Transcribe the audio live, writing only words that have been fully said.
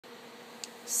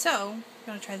So, I'm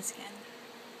going to try this again.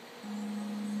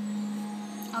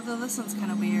 Although this one's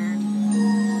kind of weird.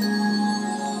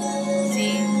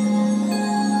 See?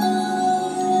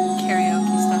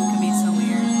 Karaoke stuff can be so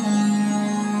weird.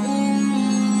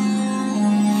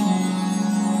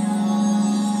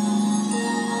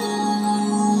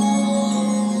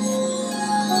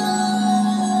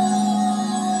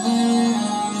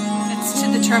 It's to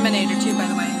the Terminator too, by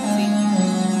the way. See?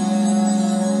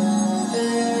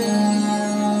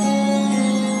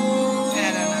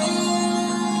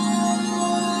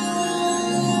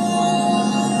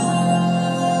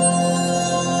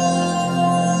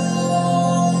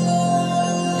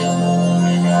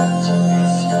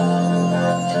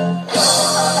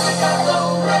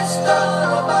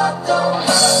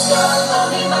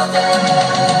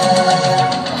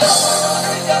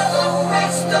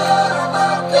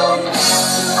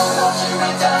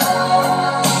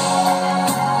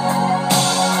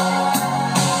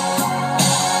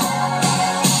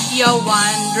 You're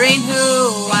wondering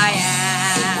who I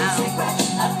am,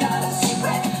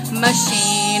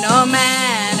 machine or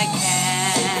mannequin,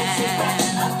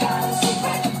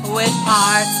 with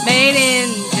parts made in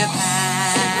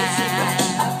Japan.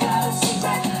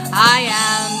 I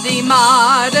am the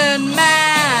modern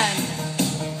man.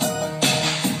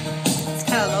 It's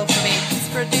kind of low for me. It's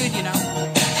for a dude, you know.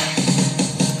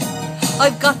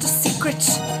 I've got a secret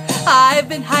I've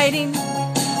been hiding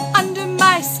under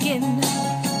my skin.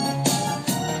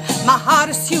 My heart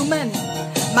is human,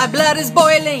 my blood is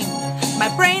boiling, my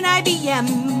brain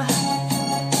IBM.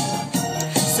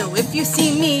 So if you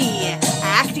see me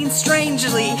acting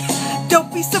strangely,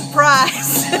 don't be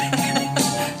surprised.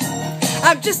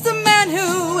 I'm just a man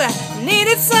who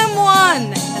needed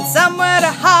someone and somewhere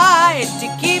to hide to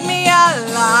keep me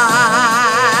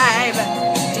alive.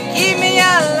 To keep me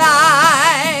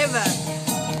alive.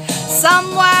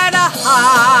 Somewhere to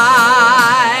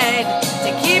hide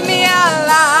to keep me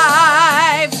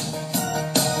alive.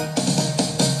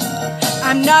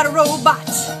 I'm not a robot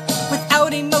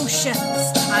without emotions.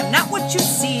 I'm not what you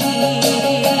see.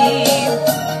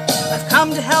 I've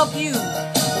come to help you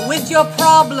with your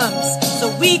problems so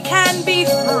we can be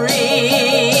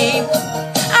free.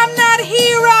 I'm not a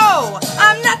hero.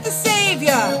 I'm not the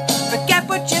savior. Forget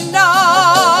what you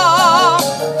know.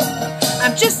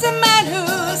 I'm just a man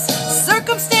whose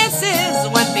circumstances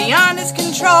went beyond his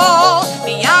control.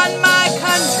 Beyond my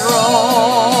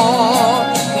control.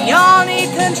 We all need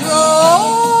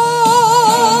control.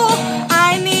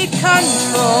 I need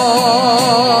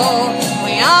control.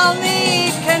 We all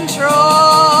need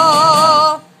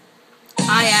control.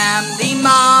 I am the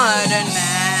modern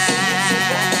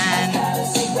man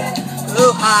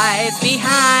who hides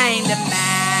behind a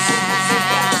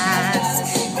mask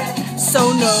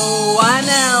so no one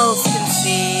else can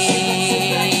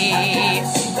see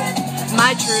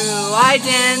my true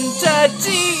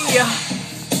identity.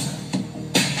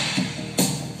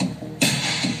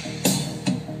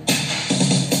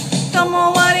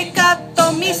 Tomo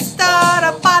arigato, Mr.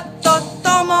 Roboto.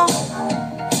 Tomo,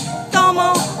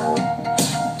 tomo,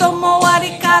 tomo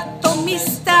arigato,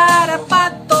 Mr.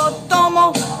 Roboto. Tomo,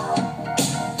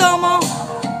 tomo,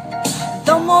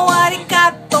 tomo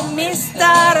arigato,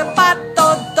 Mr. Roboto.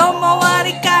 Tomo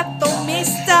arigato,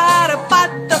 Mr.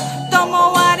 Roboto. Tomo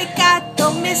arigato,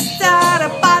 Mr.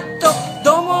 Roboto.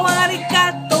 Tomo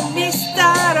arigato, Mr.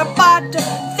 Roboto.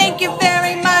 Thank you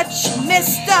very much,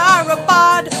 Mr.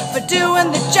 Roboto, for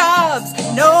doing the jobs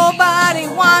nobody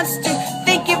wants to.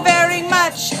 Thank you very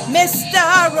much,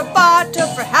 Mr. Roboto,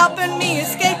 for helping me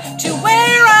escape to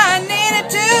where I needed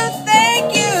to.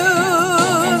 Thank you.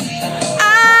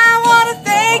 I want to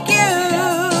thank you.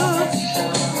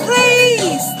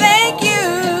 Please, thank you.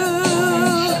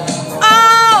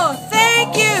 Oh,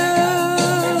 thank you.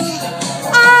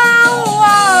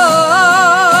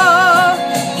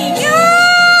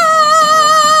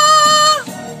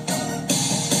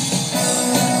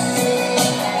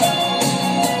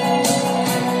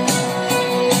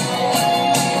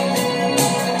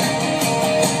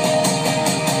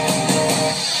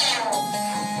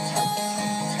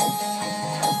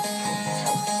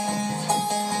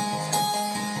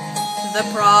 The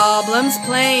problem's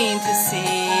plain to see.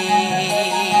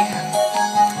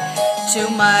 Too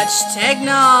much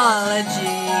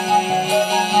technology.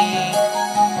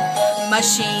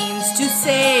 Machines to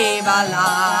save our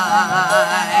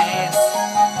lives.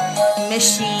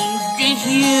 Machines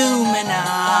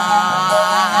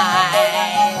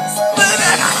dehumanize.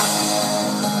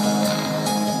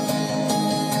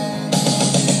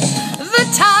 The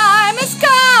time has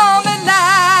come at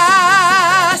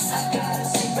last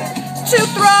to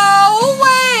throw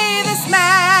away this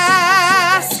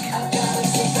mask.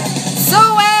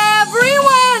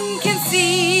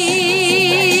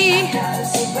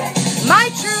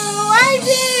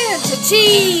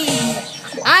 tea.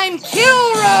 I'm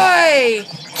Kilroy.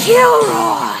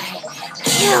 Kilroy.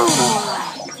 Kilroy.